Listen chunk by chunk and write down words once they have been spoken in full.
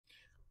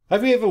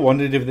Have you ever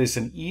wondered if there's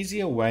an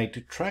easier way to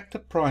track the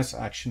price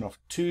action of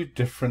two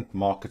different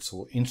markets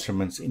or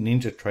instruments in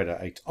NinjaTrader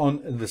 8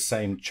 on the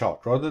same chart,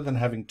 rather than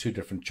having two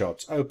different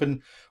charts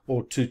open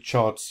or two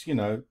charts,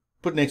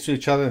 put next to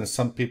each other? And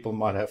some people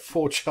might have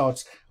four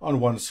charts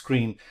on one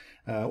screen,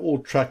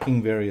 all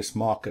tracking various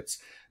markets.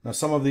 Now,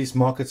 some of these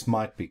markets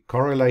might be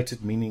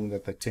correlated, meaning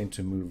that they tend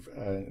to move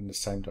in the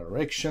same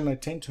direction. They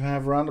tend to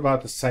have around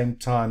about the same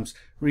times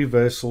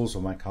reversals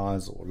or make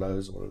highs or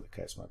lows, or whatever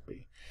the case might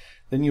be.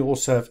 Then you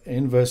also have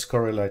inverse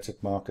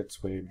correlated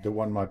markets where the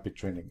one might be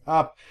trending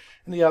up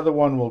and the other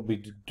one will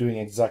be doing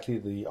exactly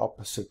the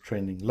opposite,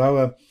 trending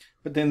lower.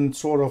 But then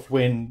sort of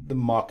when the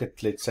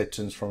market, let's say,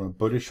 turns from a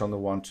bullish on the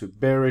one to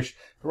bearish,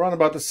 around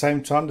about the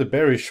same time, the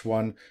bearish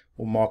one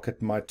or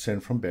market might turn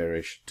from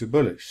bearish to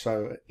bullish.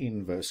 So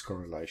inverse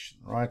correlation,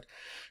 right?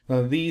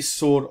 Now, these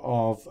sort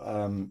of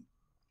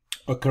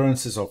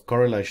occurrences of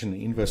correlation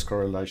and inverse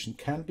correlation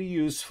can be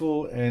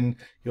useful in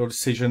your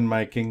decision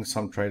making.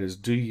 Some traders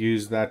do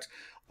use that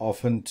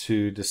often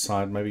to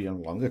decide, maybe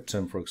on longer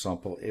term, for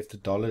example, if the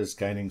dollar is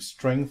gaining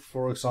strength,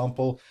 for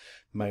example,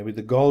 maybe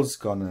the gold's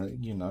gonna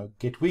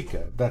get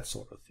weaker, that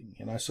sort of thing,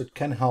 so it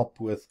can help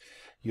with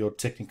your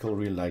technical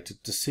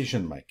related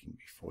decision making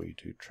before you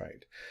do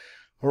trade.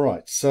 All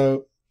right,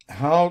 so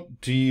how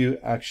do you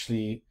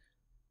actually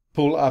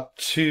pull up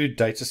two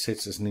data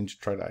sets, as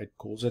NinjaTrader 8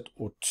 calls it,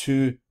 or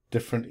two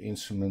different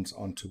instruments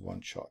onto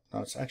one chart?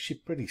 Now, it's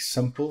actually pretty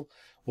simple.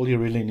 All you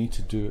really need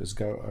to do is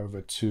go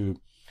over to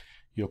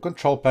your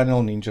control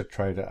panel,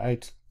 NinjaTrader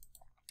 8,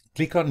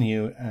 click on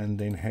new, and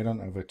then head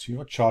on over to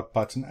your chart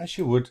button, as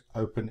you would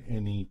open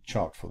any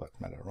chart for that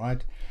matter,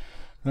 right?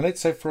 Now, let's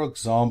say, for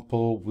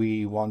example,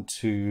 we want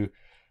to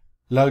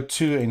load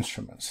two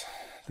instruments.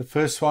 The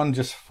first one,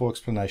 just for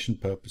explanation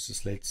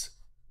purposes, let's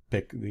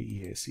pick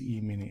the ES,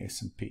 E-mini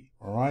S&P,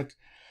 all right?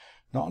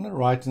 Now, on the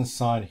right-hand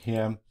side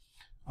here,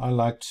 I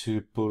like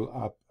to pull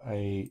up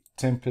a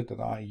template that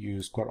I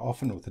use quite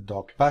often with a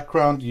dark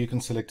background. You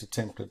can select a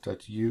template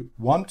that you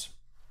want,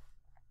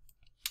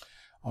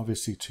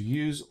 obviously, to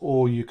use,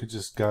 or you could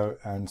just go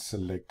and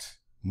select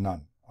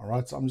none. All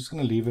right, so I'm just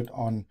going to leave it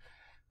on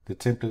the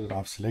template that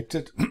I've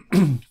selected.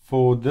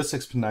 For this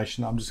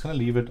explanation, I'm just going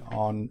to leave it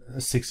on a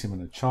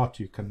 60-minute chart.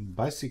 You can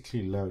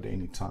basically load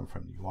any time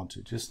frame you want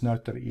to. Just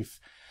note that if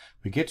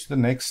we get to the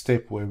next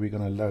step where we're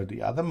going to load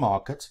the other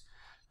market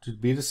to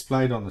be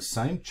displayed on the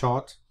same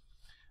chart,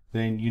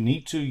 then you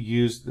need to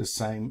use the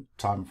same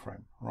time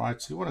frame,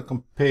 right? So you want to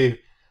compare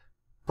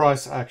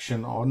price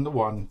action on the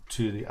one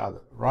to the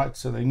other, right?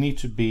 So they need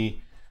to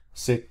be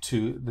set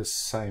to the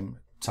same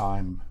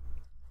time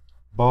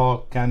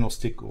bar,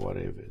 candlestick, or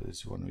whatever it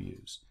is you want to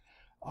use.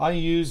 I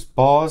use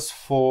bars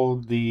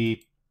for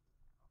the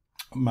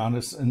amount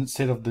of,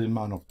 instead of the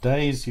amount of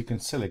days. You can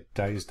select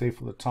days there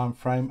for the time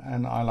frame,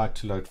 and I like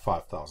to load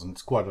 5,000.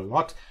 It's quite a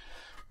lot,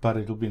 but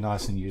it'll be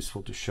nice and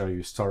useful to show you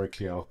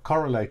historically how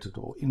correlated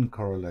or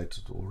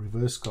incorrelated or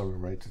reverse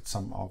correlated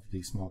some of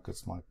these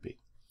markets might be.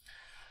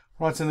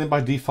 Right, and then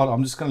by default,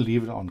 I'm just going to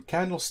leave it on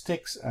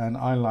candlesticks, and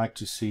I like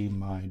to see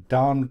my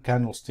down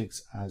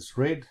candlesticks as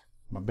red,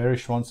 my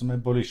bearish ones and my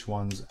bullish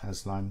ones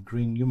as lime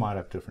green. You might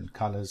have different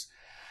colors,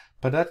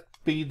 but that'd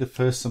be the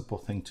first simple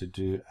thing to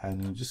do,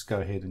 and you just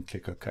go ahead and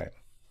click OK.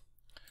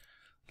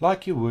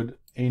 Like you would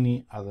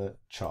any other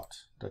chart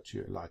that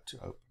you like to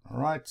open. All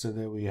right, so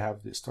there we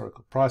have the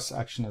historical price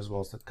action as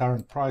well as the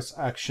current price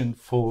action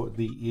for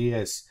the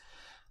ES.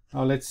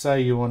 Now, let's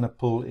say you want to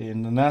pull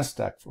in the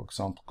NASDAQ, for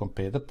example,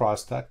 compare the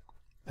price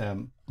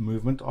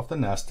movement of the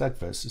NASDAQ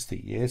versus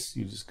the ES.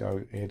 You just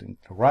go ahead and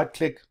right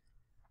click,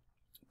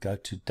 go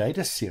to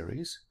data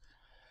series,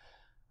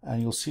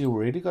 and you'll see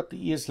already got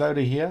the ES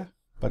loader here.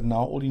 But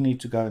now all you need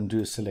to go and do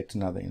is select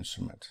another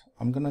instrument.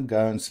 I'm going to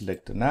go and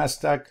select the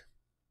NASDAQ.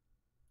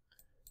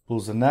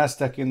 Pulls the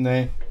NASDAQ in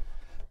there.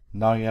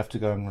 Now you have to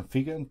go and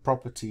configure and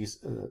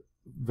properties,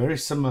 very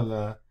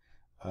similar,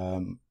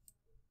 how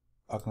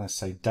can I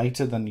say,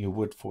 data than you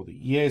would for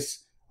the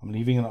ES. I'm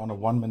leaving it on a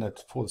 1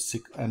 minute for the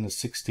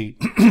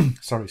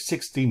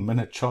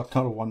 16-minute chart,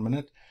 not a 1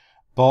 minute.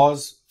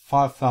 Bars,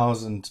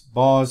 5,000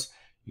 bars.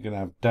 You're going to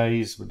have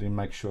days, but then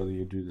make sure that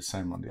you do the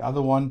same on the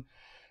other one.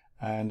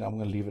 And I'm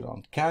going to leave it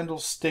on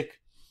candlestick.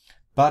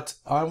 But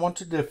I want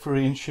to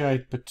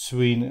differentiate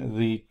between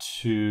the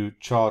two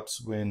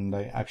charts when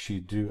they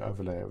actually do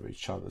overlay over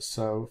each other.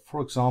 So, for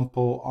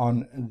example,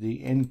 on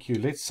the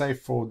NQ, let's say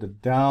for the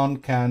down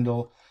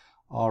candle,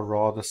 I'll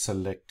rather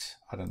select,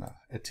 I don't know,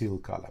 a teal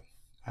color.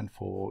 And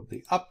for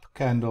the up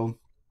candle,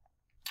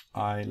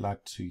 I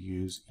like to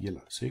use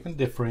yellow. So you can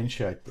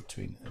differentiate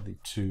between the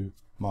two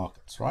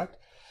markets, right?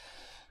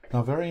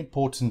 Now, very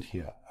important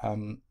here,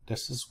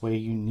 this is where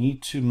you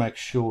need to make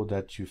sure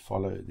that you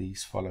follow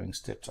these following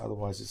steps,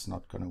 otherwise it's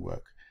not going to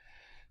work.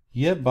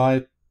 Here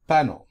by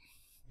panel,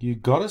 you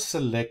got to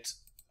select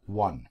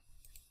one.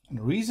 And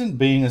the reason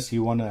being is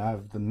you want to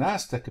have the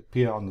NASDAQ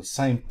appear on the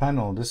same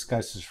panel, in this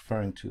case is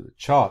referring to the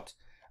chart,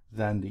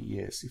 than the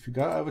ES. If you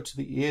go over to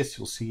the ES,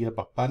 you'll see here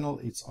by panel,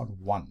 it's on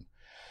 1.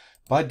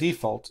 By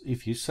default,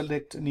 if you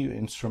select a new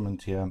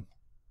instrument here,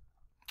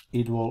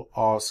 it will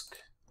ask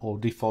or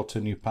default to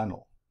a new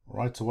panel.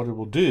 Right, so what it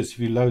will do is if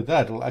you load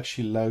that, it will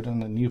actually load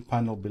on a new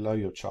panel below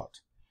your chart.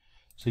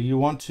 So you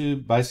want to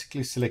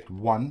basically select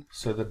one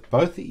so that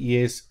both the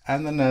ES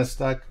and the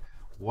NASDAQ,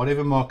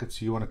 whatever markets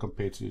you want to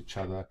compare to each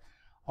other,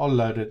 are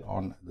loaded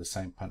on the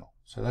same panel.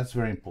 So that's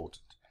very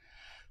important.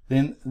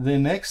 Then the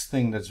next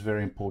thing that's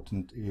very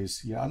important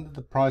is under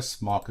the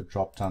price market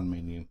drop down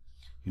menu,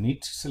 you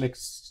need to select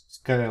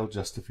scale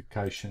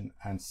justification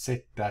and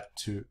set that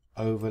to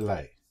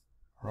overlay.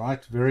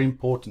 Right, very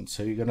important.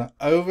 So you're going to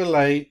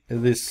overlay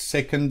this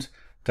second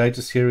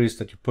data series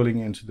that you're pulling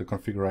into the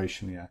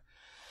configuration here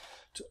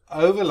to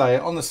overlay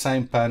on the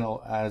same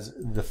panel as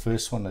the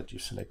first one that you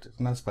selected,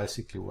 and that's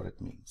basically what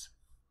it means.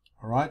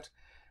 All right,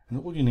 and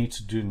all you need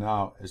to do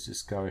now is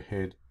just go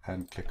ahead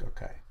and click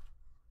OK,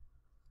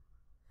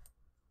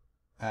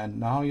 and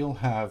now you'll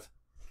have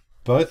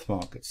both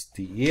markets,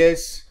 the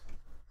ES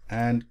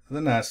and the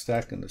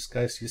NASDAQ, in this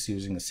case just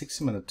using a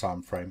 60-minute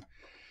time frame,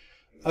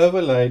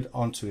 overlaid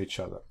onto each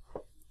other.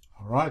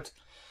 All right,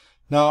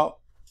 now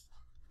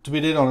to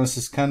be dead honest,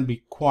 this can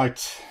be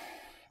quite,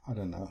 I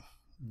don't know,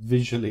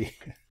 visually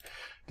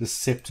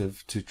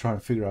deceptive to try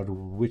and figure out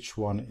which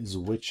one is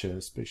which,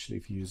 especially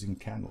if you're using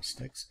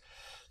candlesticks.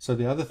 So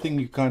the other thing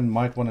you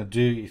might want to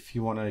do if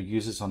you want to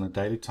use this on a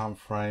daily time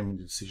frame,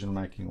 decision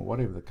making, or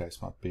whatever the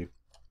case might be,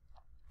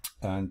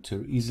 and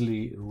to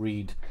easily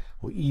read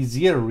or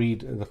easier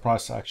read the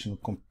price action,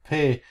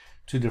 compare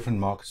two different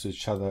markets to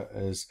each other,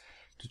 is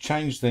to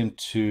change them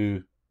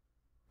to,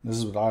 this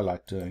is what I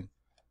like doing,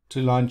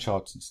 to line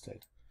charts instead.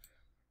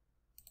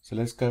 So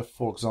let's go,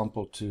 for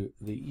example, to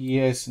the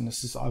ES, and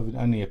this is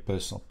only a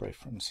personal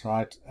preference,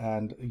 right?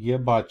 And here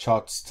by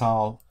chart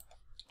style,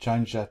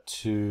 change that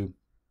to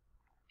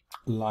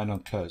line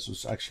on close, which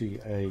is actually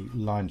a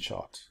line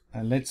chart.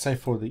 And let's say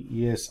for the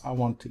ES, I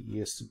want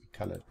the ES to be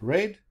colored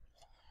red.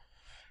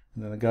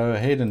 And then I go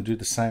ahead and do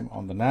the same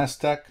on the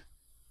NASDAQ.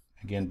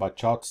 Again, by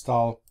chart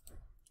style,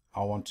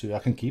 I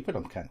can keep it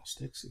on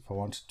candlesticks if I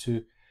wanted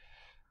to,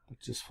 but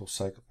just for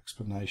sake of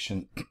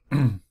explanation,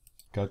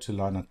 go to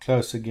line on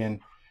close again.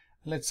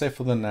 Let's say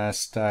for the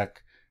NASDAQ,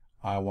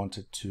 I want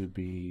it to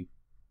be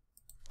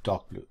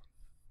dark blue,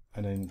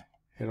 and then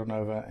head on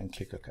over and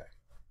click OK.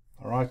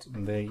 All right,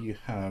 and there you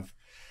have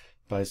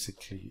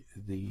basically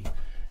the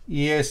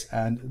ES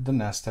and the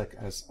NASDAQ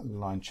as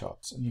line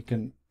charts. And you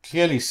can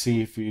clearly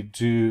see, if you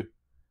do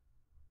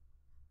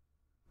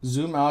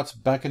zoom out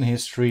back in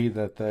history,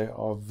 that they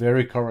are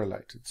very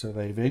correlated. So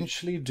they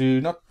eventually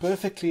do, not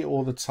perfectly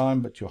all the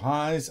time, but your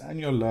highs and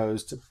your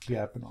lows typically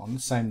happen on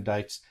the same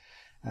dates.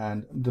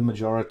 And the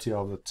majority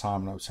of the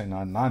time, and I would say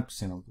 99%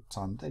 of the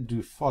time, they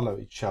do follow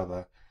each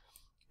other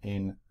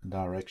in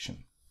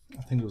direction.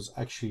 I think it was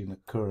actually an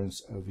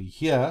occurrence over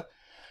here.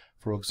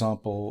 For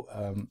example,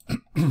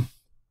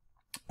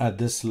 at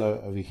this low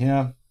over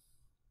here,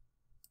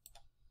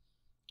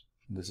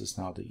 this is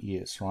now the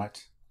ES, right?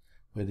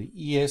 Where the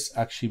ES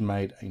actually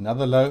made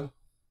another low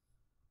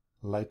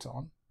later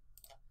on.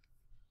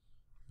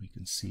 We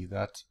can see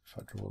that if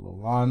I draw a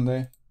little line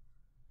there.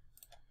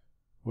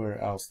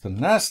 Whereas the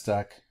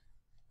NASDAQ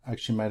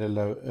actually made a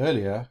low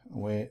earlier,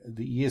 where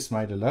the ES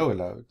made a lower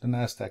low, the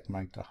NASDAQ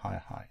made a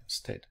higher high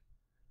instead.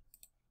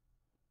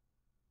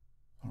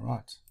 All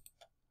right.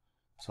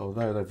 So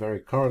although they're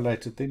very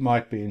correlated, there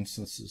might be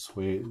instances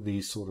where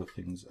these sort of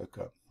things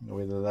occur.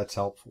 Whether that's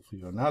helpful for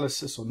your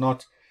analysis or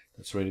not,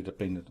 that's really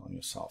dependent on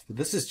yourself. But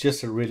this is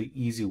just a really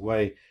easy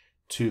way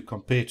to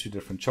compare two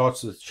different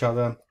charts with each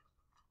other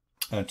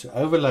and to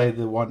overlay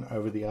the one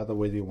over the other,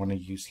 whether you want to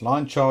use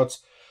line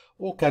charts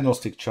or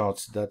candlestick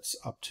charts. That's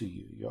up to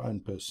you, your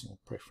own personal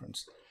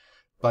preference.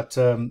 But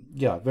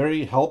yeah,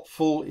 very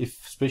helpful,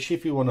 especially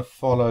if you want to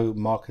follow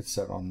markets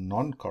that are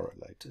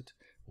non-correlated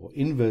or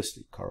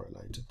inversely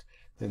correlated,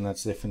 then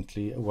that's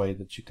definitely a way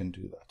that you can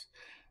do that.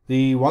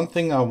 The one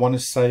thing I want to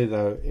say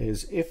though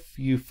is, if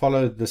you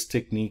follow this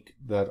technique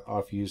that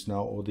I've used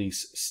now, or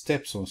these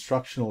steps or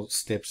instructional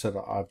steps that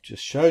I've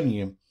just shown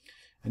you,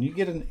 and you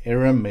get an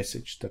error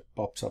message that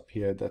pops up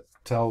here that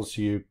tells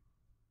you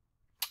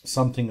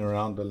something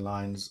around the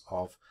lines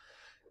of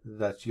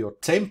that your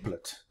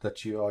template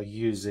that you are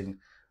using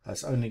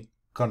is only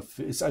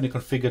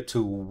configured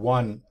to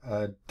one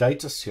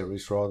data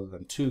series rather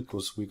than two,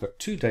 because we've got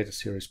two data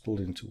series pulled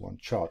into one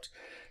chart,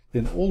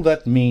 then all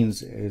that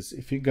means is,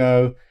 if you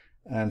go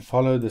and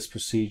follow this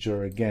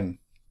procedure again,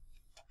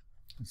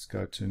 let's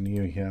go to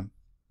new here.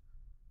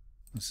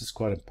 This is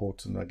quite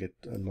important. I get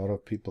a lot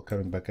of people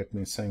coming back at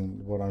me saying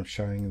what I'm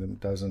showing them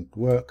doesn't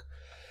work.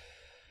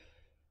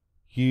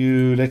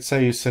 Let's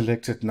say you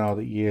selected now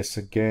the ES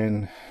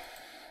again,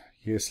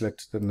 you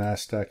selected the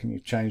NASDAQ, and you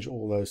change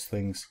all those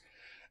things,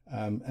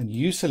 and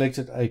you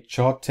selected a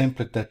chart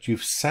template that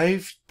you've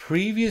saved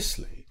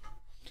previously,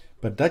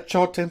 but that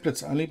chart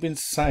template's only been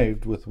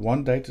saved with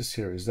one data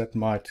series. That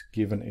might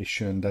give an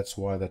issue, and that's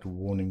why that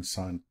warning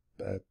sign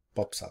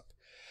pops up.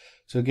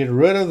 So to get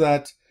rid of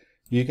that,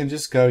 you can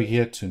just go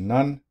here to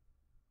none.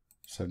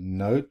 So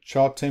no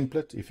chart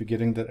template. If you're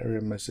getting that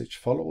error message,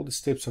 follow all the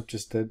steps I've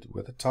just did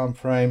with a time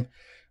frame,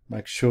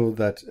 Make sure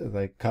that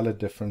they color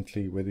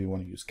differently, whether you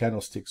want to use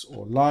candlesticks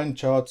or line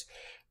charts.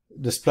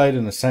 Displayed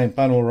in the same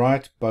panel,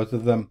 right? Both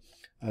of them,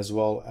 as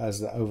well as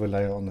the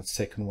overlay on the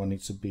second one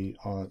needs to be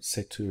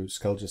set to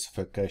scale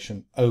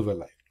justification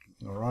overlay.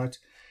 All right.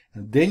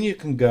 And then you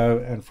can go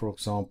and, for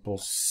example,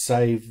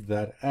 save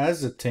that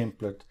as a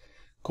template,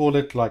 call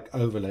it like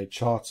overlay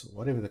charts, or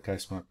whatever the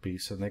case might be.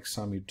 So next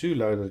time you do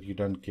load it, you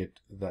don't get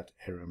that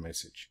error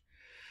message.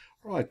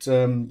 Right,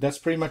 that's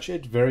pretty much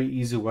it. Very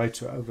easy way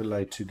to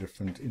overlay two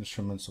different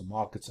instruments or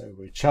markets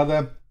over each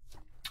other.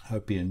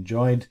 Hope you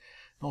enjoyed.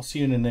 I'll see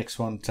you in the next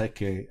one. Take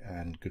care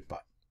and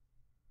goodbye.